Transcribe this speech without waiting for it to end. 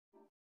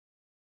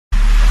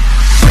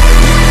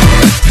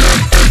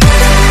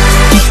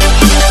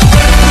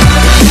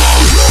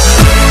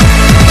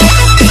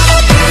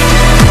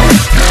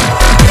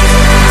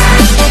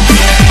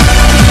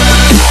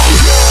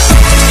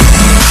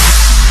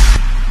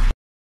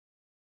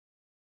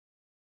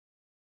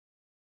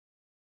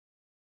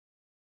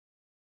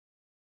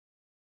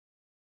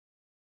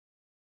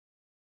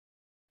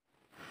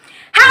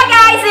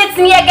it's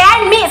me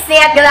again, Miss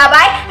Nayet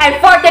Galabay, and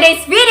for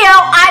today's video,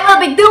 I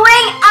will be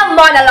doing a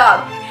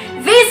monologue.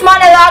 This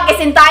monologue is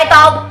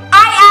entitled,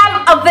 I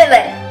Am a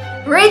Villain,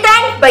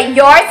 written by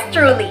yours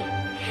truly.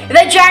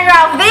 The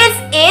genre of this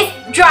is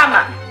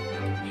drama.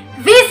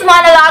 This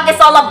monologue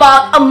is all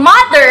about a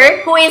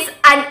mother who is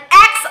an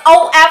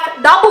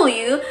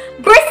ex-OFW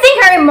bursting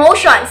her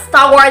emotions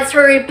towards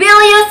her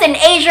rebellious and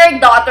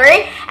aged daughter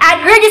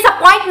and her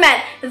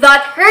disappointment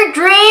that her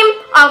dream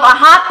of a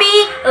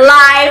happy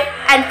life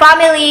and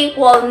family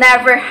will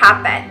never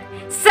happen.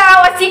 So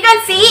as you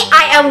can see,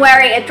 I am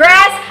wearing a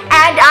dress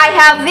and I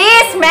have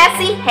this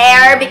messy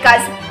hair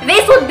because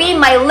this would be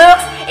my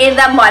looks in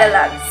the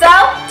monologue. So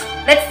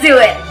let's do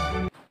it.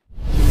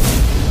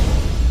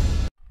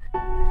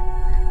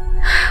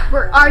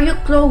 Where are you,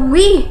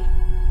 Chloe?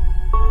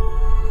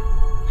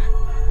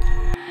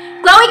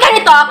 Chloe, can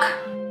you talk?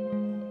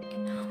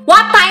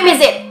 What time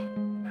is it?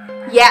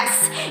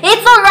 Yes,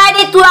 it's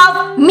already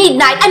 12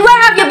 midnight. And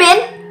where have you been?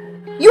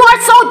 You are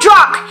so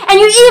drunk and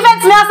you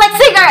even smell like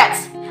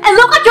cigarettes. And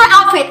look at your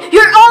outfit.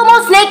 You're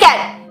almost naked.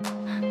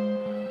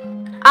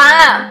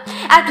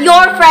 At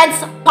your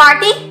friend's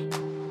party?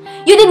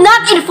 You did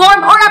not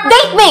inform or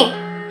update me.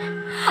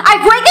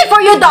 I've waited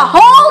for you the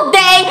whole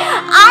day.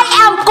 I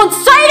am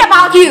concerned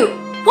about you.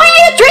 Why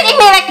are you treating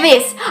me like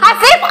this? As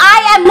if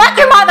I am not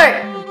your mother.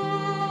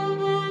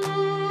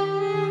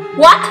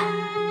 What?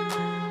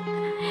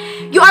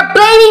 You are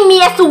blaming me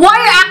as to why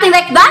you're acting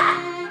like that?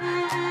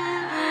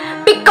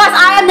 Because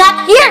I am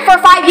not here for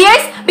 5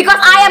 years?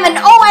 Because I am an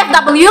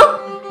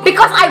OFW?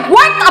 Because I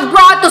worked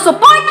abroad to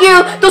support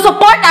you, to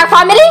support our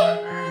family?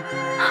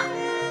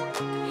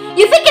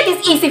 You think it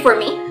is easy for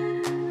me?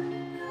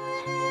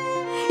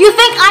 You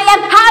think I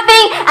am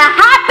having a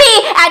happy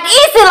and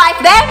easy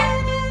life then?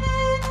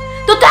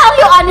 To tell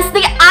you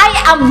honestly, I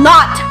am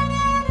not.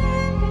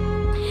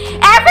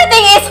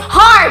 Everything is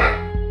hard.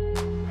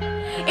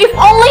 If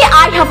only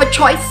I have a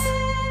choice,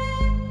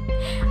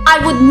 I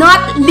would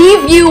not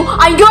leave you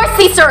and your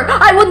sister.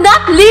 I would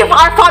not leave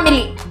our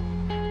family.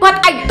 But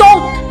I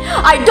don't.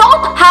 I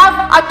don't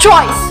have a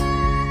choice.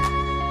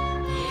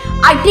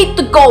 I need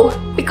to go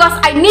because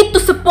I need to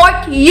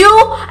support you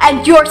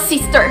and your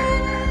sister.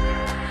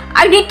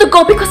 I need to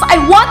go because I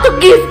want to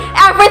give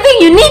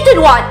everything you need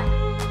and want.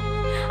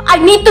 I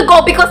need to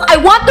go because I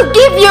want to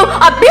give you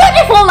a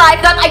beautiful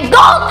life that I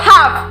don't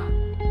have.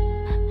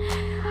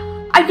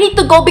 I need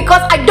to go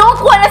because I don't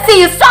want to see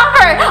you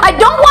suffer. I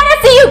don't want to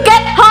see you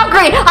get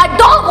hungry. I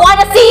don't want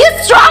to see you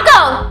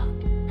struggle.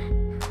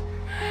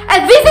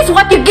 And this is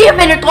what you give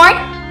in return?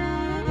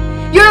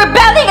 You're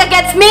rebelling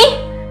against me?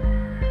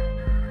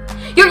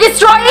 You're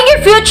destroying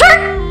your future?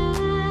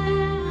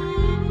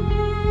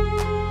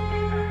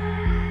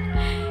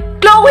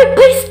 Chloe,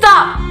 please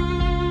stop!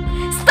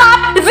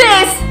 Stop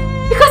this!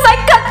 Because I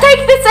can't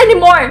take this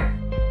anymore!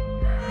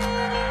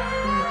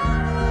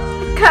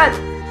 I can't.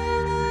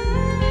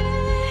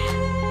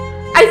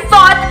 I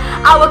thought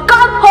I would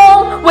come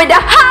home with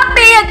a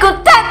happy and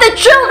contented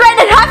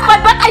children and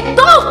husband, but I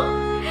don't!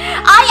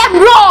 I am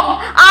wrong!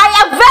 I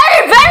am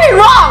very, very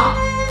wrong!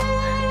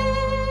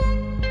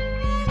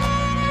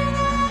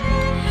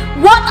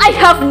 What I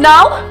have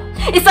now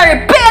is a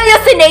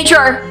rebellious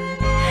teenager!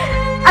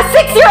 A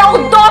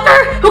 6-year-old daughter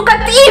who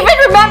can't even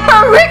remember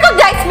or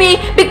recognize me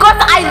because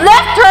I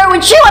left her when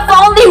she was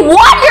only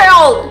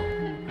 1-year-old.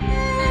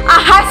 A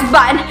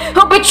husband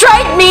who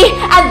betrayed me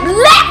and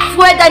left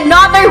with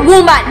another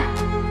woman.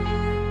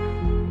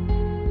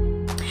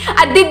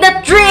 I did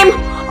not dream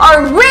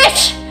or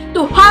wish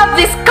to have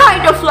this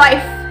kind of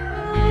life.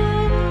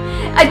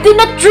 I did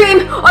not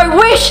dream or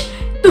wish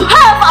to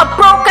have a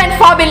broken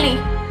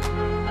family.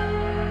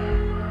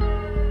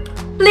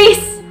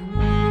 Please,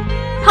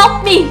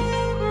 help me.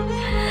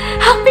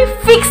 Help me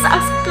fix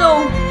us,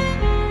 Chloe.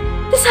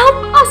 Just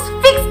help us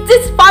fix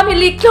this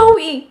family,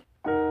 Chloe.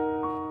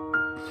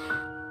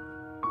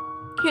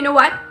 You know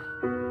what?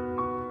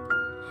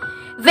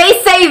 They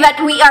say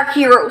that we are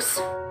heroes.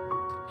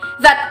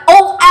 That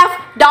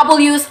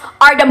OFWs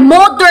are the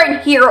modern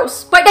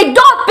heroes. But I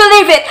don't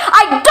believe it.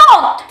 I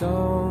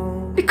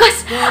don't.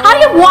 Because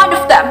I am one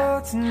of them.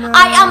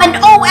 I am an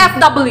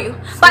OFW.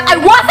 But I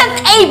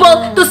wasn't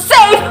able to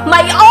save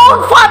my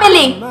own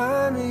family.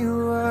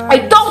 I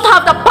don't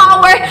have the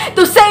power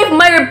to save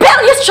my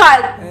rebellious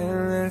child.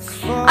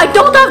 I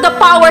don't have the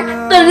power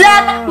to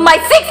let my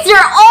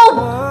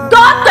 6-year-old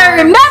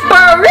daughter remember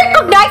or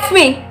recognize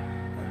me.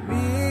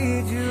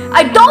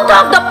 I don't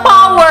have the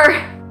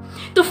power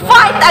to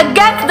fight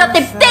against the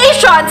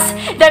temptations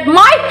that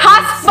my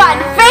husband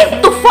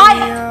faced to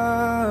fight.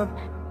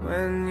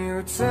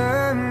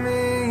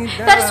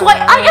 That is why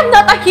I am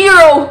not a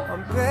hero.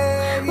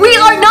 We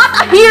are not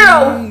a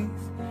hero.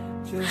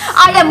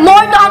 I am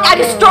more than a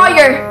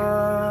destroyer.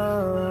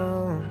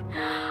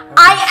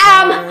 I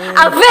am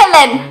a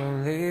villain.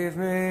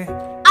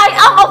 I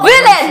am a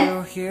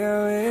villain.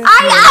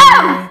 I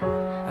am.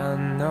 I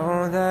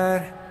know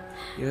that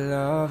your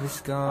love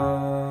is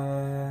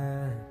gone.